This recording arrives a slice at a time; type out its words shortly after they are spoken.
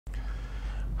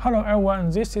Hello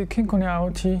everyone, this is Own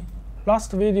IoT.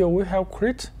 Last video we have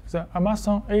created the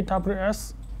Amazon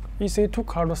AWS EC2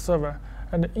 cloud server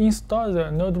and install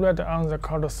the node-red on the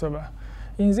cloud server.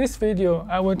 In this video,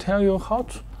 I will tell you how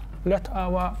to let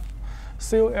our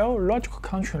COL logical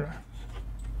controller.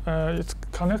 It's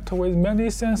connected with many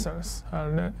sensors,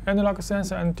 analog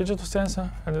sensor and digital sensor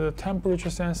and the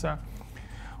temperature sensor.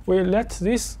 We let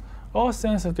this all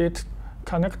sensor data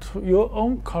connect to your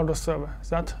own cloud server,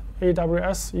 that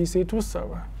AWS EC2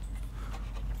 server.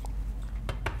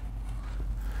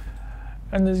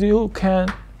 And you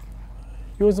can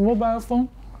use mobile phone,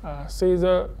 see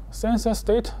the sensor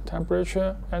state,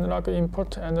 temperature, analog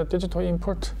input, and digital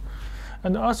input.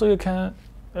 And also you can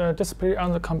display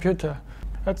on the computer.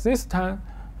 At this time,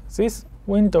 this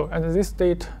window and this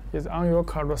data is on your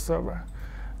cloud server,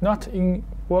 not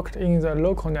worked in the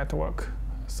local network.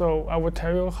 So I will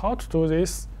tell you how to do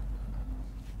this.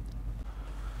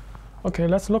 Okay,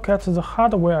 let's look at the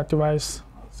hardware device.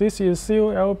 This is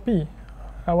COLB,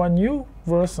 our new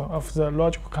version of the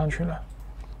logical controller.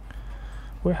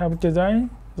 We have designed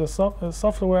the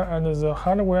software and the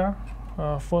hardware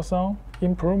for some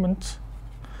improvement.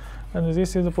 And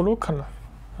this is the blue color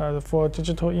for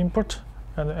digital input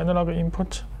and analog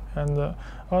input, and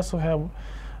also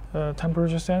have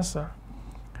temperature sensor.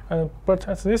 But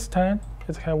at this time,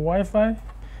 it have Wi-Fi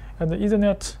and the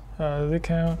Ethernet. They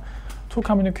can two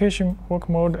communication work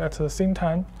mode at the same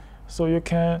time. So you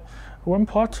can one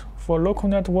port for local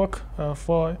network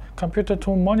for computer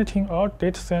to monitoring all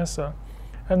data sensor.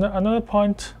 And another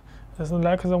point is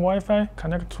like the Wi-Fi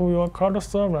connect to your cloud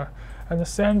server and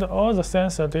send all the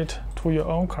sensor data to your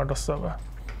own cloud server.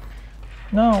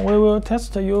 Now we will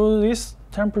test use this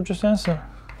temperature sensor,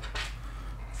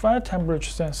 5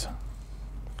 temperature sensor.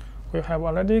 We have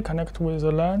already connected with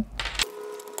the LAN.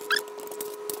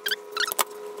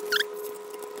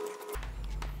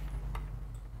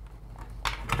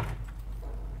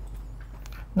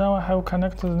 Now I have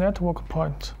connected the network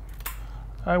point.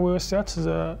 I will set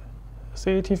the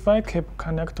C85 cable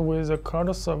connect with the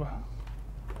cloud server.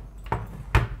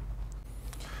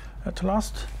 At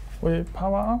last, we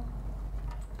power on.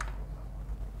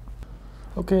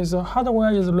 Okay, the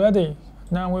hardware is ready.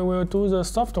 Now we will do the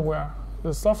software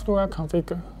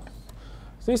configure.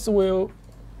 This will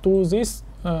do this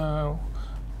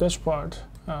dashboard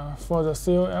for the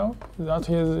COL, that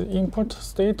is input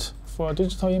state for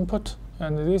digital input,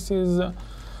 and this is the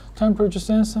temperature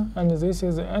sensor, and this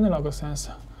is the analog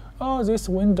sensor. All this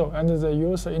window and the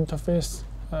user interface,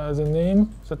 the name,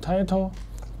 the title,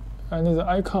 and the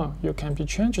icon, you can be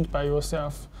changed by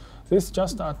yourself. This is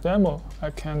just a demo. I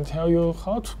can tell you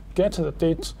how to get the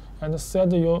data and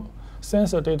send your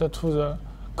sensor data to the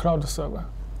cloud server.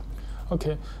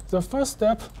 Okay, the first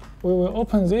step, we will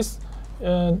open this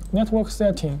network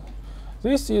setting.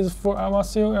 This is for our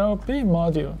COLB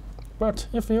module. But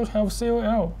if you have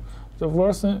COL, the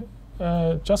version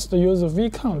just use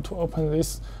vcon to open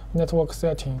this network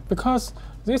setting. Because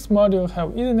this module have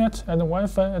Ethernet and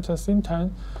Wi-Fi at the same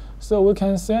time, so we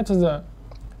can set the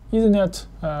Ethernet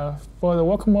for the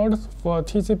work mode for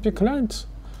TCP Client.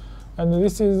 And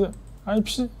this is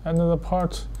IP and the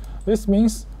port. This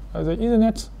means the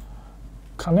Ethernet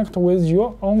connect with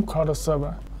your own cloud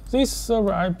server. This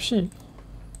server IP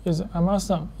is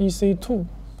Amazon EC2.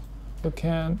 You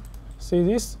can see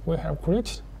this we have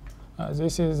created.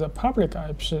 This is the public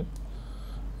IP.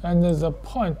 And the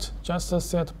point just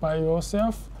set by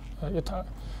yourself. It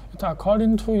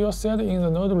according to your setting in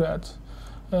the node-red.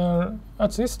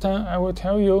 At this time, I will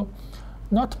tell you,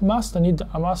 not must need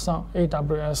Amazon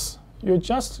AWS.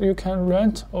 You can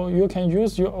rent or you can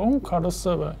use your own cloud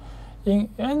server in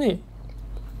any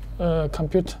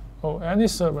computer or any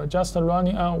server, just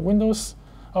running on Windows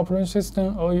operating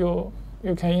system, or you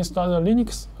can install the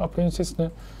Linux operating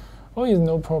system, or is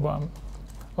no problem.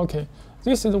 Okay,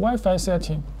 this is the Wi-Fi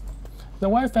setting. The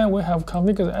Wi-Fi we have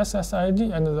configured the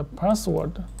SSID and the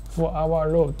password for our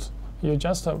load. You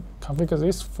just configure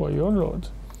this for your load.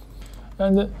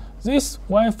 And this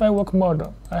Wi-Fi work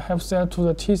mode I have set to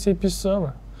the TCP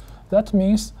server. That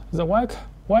means the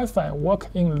Wi-Fi work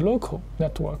in local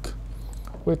network.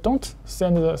 We don't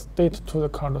send the data to the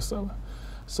cloud server.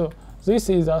 So this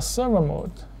is a server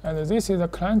mode, and this is a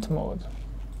client mode.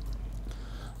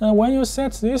 And when you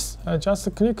set this,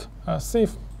 just click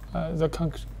save. The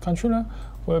controller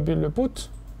will be reboot.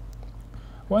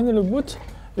 When you reboot,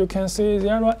 you can see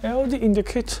there are LED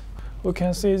indicate. We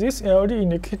can see this LED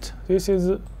indicate. This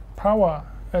is power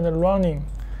and running.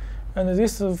 And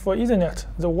this is for Ethernet.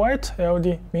 The white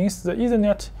LED means the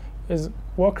Ethernet is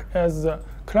work as the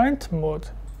client mode.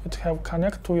 It have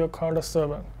connect to your cloud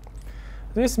server.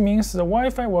 This means the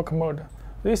Wi-Fi work mode.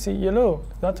 This is yellow.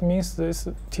 That means this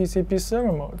TCP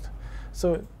server mode.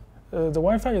 So the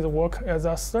Wi-Fi is work as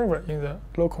a server in the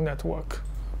local network.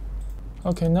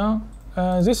 Okay, now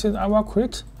this is our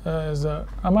create the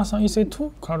Amazon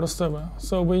EC2 cloud server.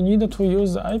 So we need to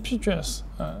use the IP address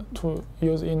to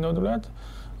use in Node-RED,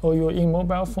 or you're in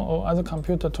mobile phone or other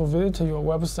computer to visit your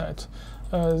website.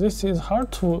 This is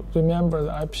hard to remember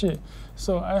the IP.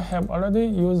 So I have already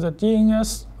used the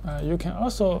DNS. You can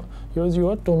also use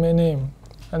your domain name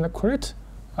and create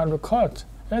a record.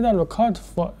 Add a record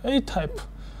for a type.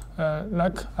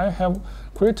 Like I have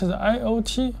created the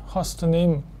IoT host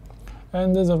name.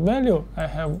 And the value I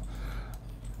have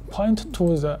point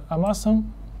to the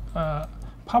Amazon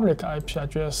public IP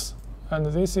address. And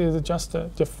this is just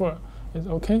default. It's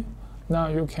OK. Now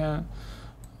you can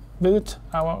visit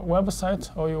our website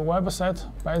or your website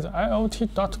by the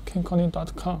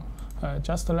iot.kinkoni.com.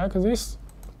 Just like this,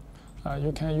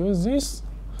 you can use this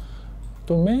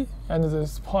domain and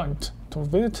this point to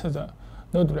visit the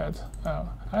Node-RED.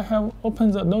 I have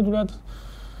opened the Node-RED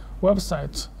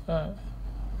website.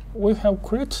 We have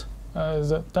create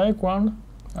the diagram.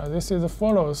 This is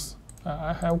follows.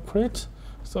 I have create,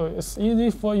 so it's easy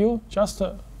for you. Just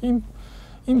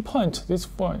in-point this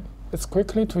point. It's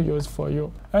quickly to use for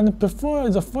you. And before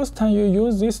the first time you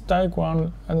use this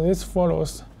diagram and this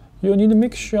follows, you need to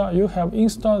make sure you have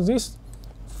installed these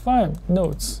 5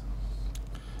 nodes.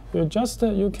 You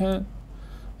can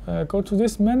go to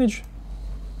this manage,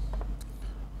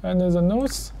 and the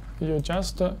nodes you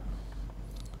just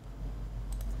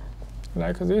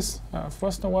like this.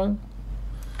 First one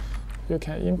you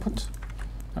can input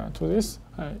to this.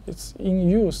 It's in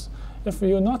use. If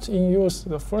you're not in use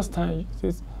the first time,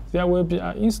 there will be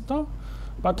an install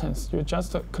buttons. You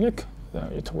just click,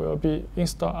 it will be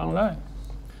installed online.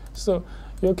 So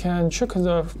you can check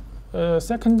the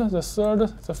second, the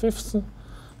third, the fifth,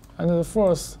 and the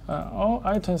fourth. All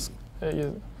items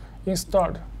is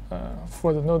installed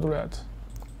for the Node-RED.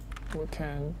 We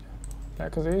can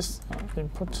like this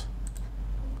input,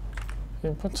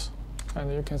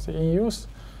 and you can see in use,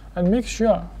 and make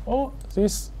sure all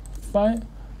these 5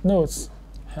 nodes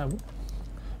have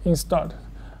installed.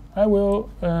 I will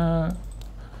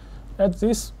add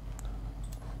this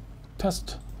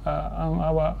test on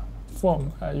our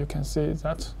form. You can see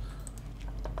that.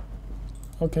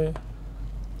 Okay.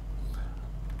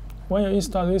 When you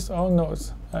install these all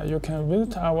nodes, you can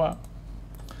visit our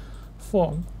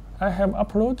form. I have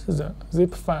uploaded the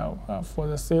zip file for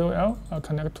the COL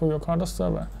connect to your cloud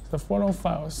server. The following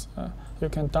files you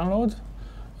can download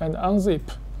and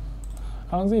unzip.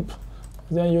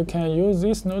 Then you can use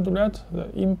this Node-RED, the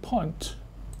in-point.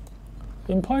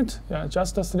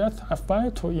 Just select a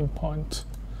file to in-point.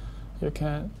 You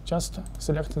can just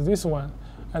select this one.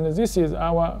 And this is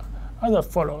our other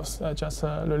follows, just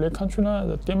relay controller,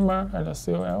 the dimmer, and the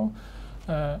COL.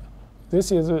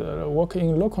 This is work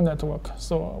in local network.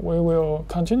 So we will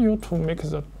continue to make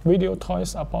the video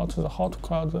toys about the how to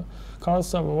cloud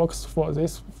server works for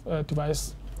this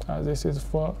device. This is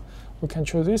for, we can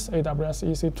choose this AWS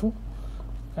EC2.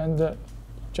 And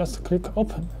just click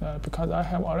open because I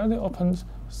have already opened.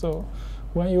 So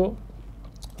when you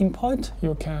import,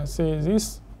 you can see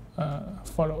this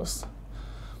follows.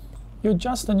 You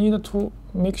just need to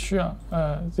make sure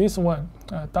this one,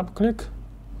 double click.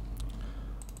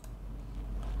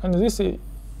 And this is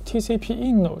TCP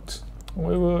in node.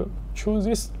 We will choose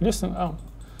this listen on.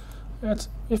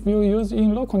 If you use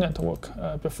in local network,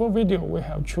 before video we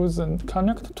have chosen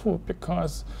connect to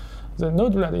because the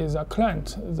Node-RED is a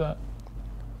client, the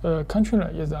controller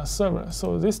is a server.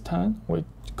 So this time we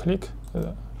click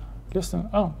the listen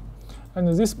on. And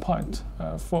this point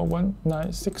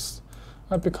 4196,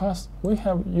 because we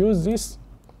have used this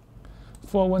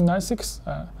 4196,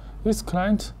 this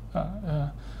client,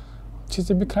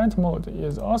 TCP client mode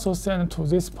is also sent to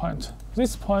this point.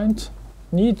 This point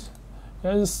needs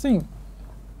as same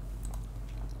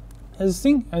as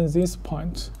this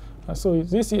point. So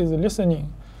this is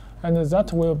listening. And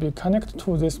that will be connected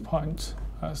to this point.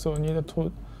 So need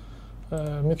to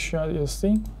make sure it's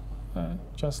seen,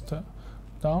 just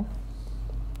down.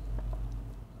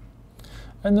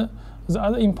 And the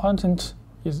other important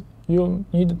is you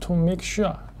need to make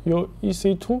sure your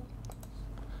EC2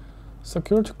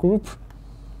 security group.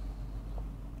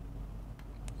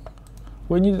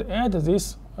 We need to add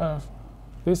this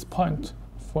point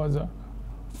for the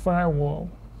firewall.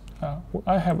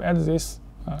 I have added this.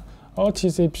 All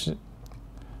TCP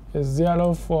is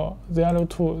 0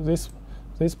 to this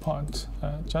point.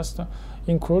 Just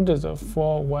include the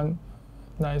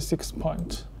 4196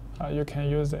 point. You can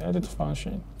use the edit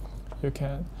function. You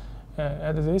can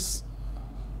add this.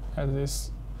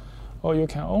 or you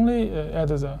can only add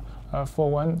the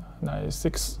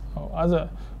 4196 or other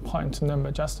point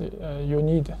number just you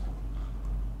need.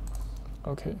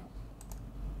 Okay.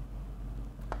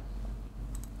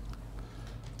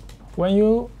 When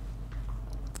you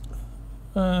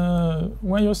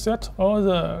set all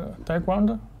the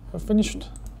background finished,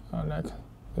 like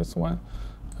this one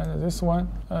and this one,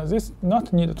 this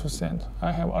not need to send.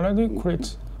 I have already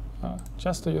create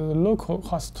just use local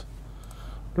host.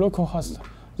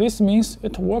 This means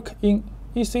it work in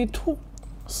EC2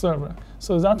 server.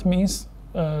 So that means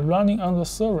running on the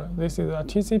server. This is a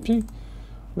TCP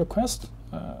request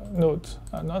node,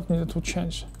 not need to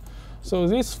change. So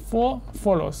this 4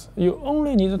 follows. You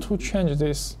only need to change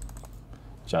this,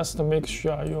 just to make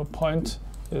sure your point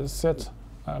is set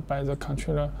by the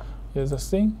controller is the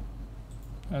same,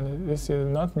 and this is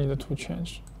not needed to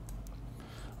change.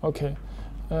 Okay,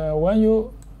 when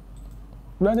you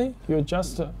ready, you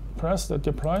just press the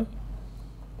deploy.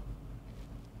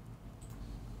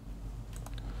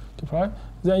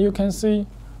 Then you can see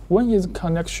when is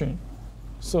connection.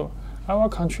 So our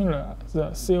controller,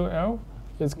 the COL,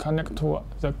 is connected to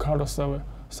the cloud server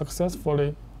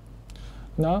successfully.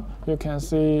 Now you can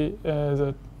see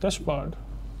the dashboard.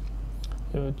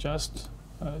 You just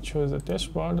choose the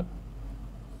dashboard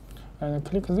and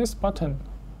click this button.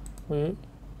 We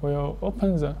will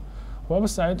open the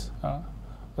website,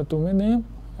 the domain name,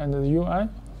 and the UI.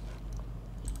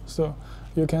 So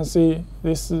you can see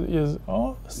this is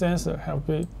all sensors have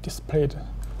been displayed.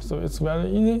 So it's very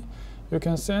easy. You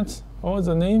can set all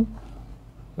the name,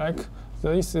 like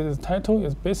this is title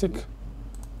is basic.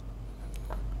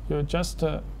 You just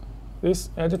this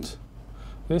edit,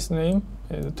 this name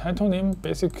is title name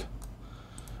basic,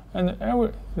 and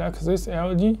every like this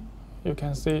LED, you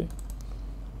can see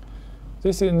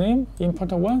this is name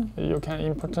import 1. You can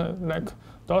import like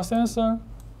door sensor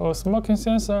or smoking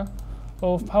sensor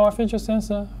or power feature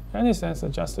sensor, any sensor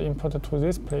just import to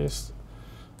this place.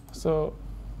 So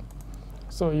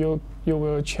you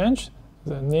will change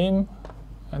the name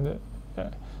and the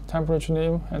temperature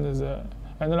name and the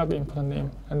analog input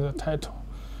name and the title.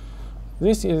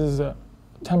 This is the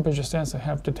temperature sensor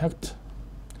have detect.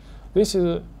 This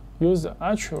is use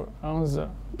actual on the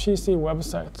PC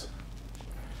website.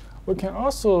 We can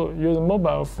also use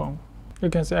mobile phone. You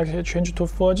can see actually change to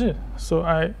 4G. So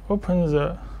I open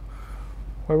the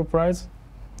web browser.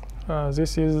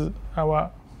 This is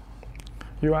our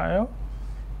URL,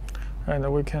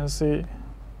 and we can see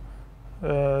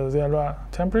there are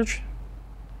temperature.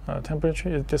 Temperature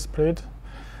is displayed.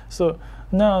 So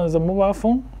now the mobile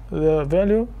phone, the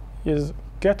value is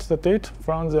get the data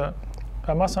from the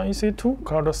Amazon EC2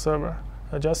 cloud server,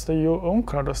 just your own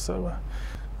cloud server.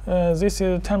 This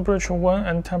is temperature 1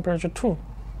 and temperature 2.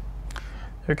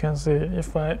 You can see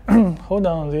if I hold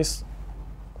on this,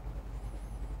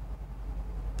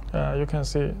 you can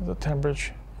see the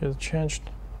temperature is changed.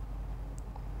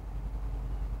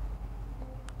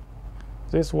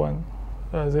 This one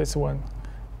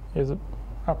is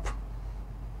up.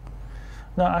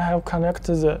 Now I have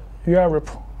connected the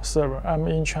URL server. I'm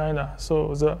in China,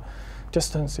 so the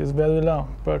distance is very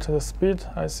long, but the speed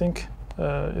I think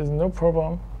is no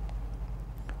problem.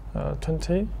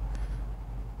 20.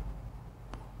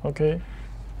 Okay.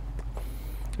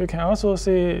 You can also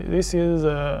see this is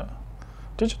the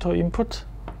digital input.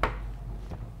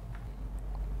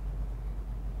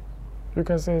 You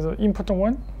can see the input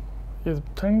 1 is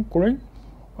turn green.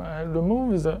 I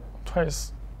remove the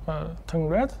twice turn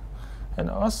red, and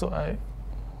also I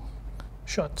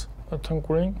short turn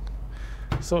green.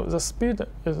 So the speed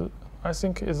is, I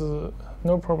think, is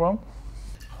no problem.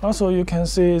 Also, you can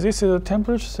see this is a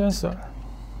temperature sensor.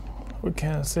 We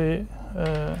can see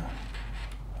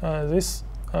this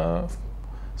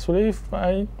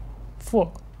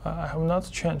 354. I have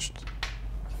not changed.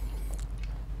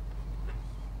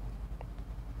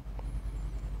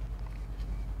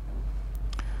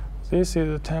 This is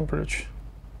the temperature.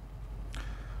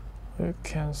 You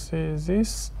can see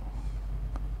this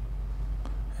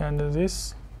and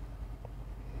this.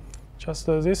 Just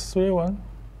this 3-1.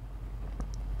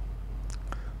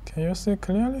 Can you see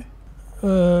clearly?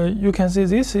 You can see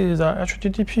this is a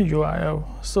HTTP URL.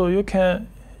 So you can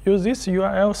use this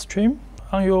URL stream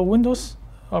on your Windows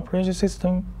operating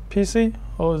system PC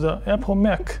or the Apple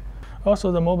Mac,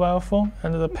 also the mobile phone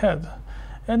and the pad.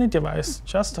 Any device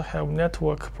just have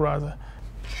network browser.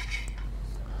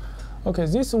 Okay,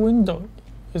 this window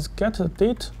is get the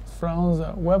data from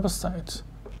the website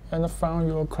and from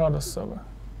your cloud server.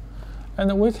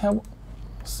 And we can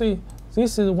see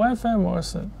this is Wi-Fi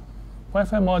version.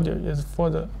 Wi-Fi module is for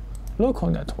the local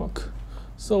network.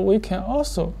 So we can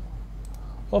also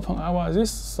open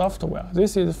this software.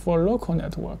 This is for local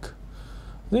network.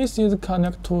 This is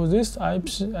connect to this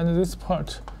IP and this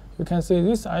port. You can see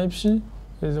this IP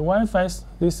is Wi-Fi,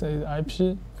 this is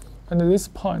IP, and this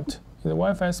point is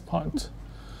Wi-Fi's point.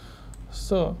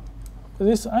 So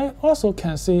this I also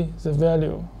can see the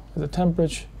value, the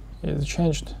temperature is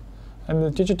changed, and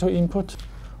the digital input.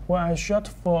 When I shot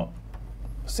for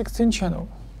 16 channel,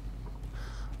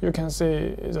 you can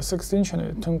see the 16 channel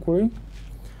is turned green,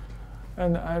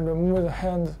 and I remove the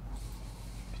hand.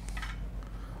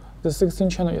 The 16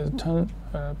 channel is turned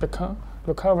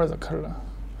recover the color.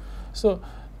 So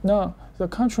now the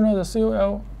controller, the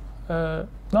COL,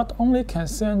 not only can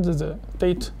send the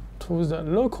data to the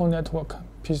local network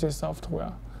PC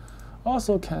software,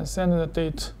 also can send the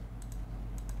data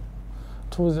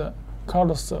to the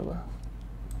cloud server.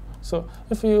 So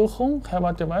if you home have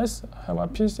a device, have a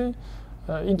PC,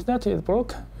 internet is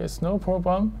broken, it's no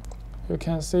problem. You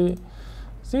can see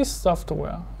this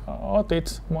software all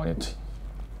data monitoring.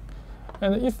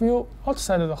 And if you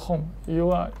outside the home, you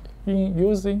are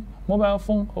using mobile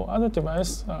phone or other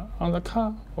device on the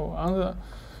car or on the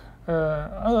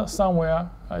other somewhere,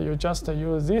 you just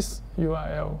use this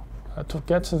URL to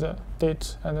get the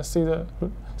data and see the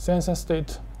sensor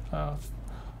state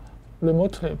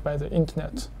remotely by the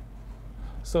internet.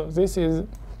 So this is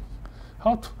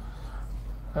how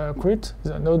to create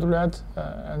the node-red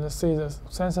and see the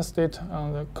sensor state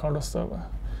on the cloud server.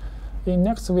 In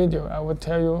next video, I will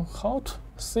tell you how to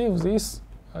save this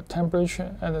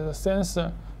temperature and the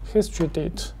sensor history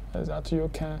data that you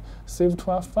can save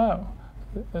to a file,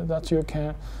 that you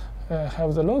can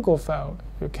have the logo file.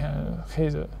 You can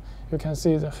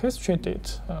see the history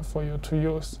data for you to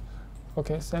use.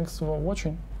 Okay, thanks for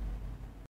watching.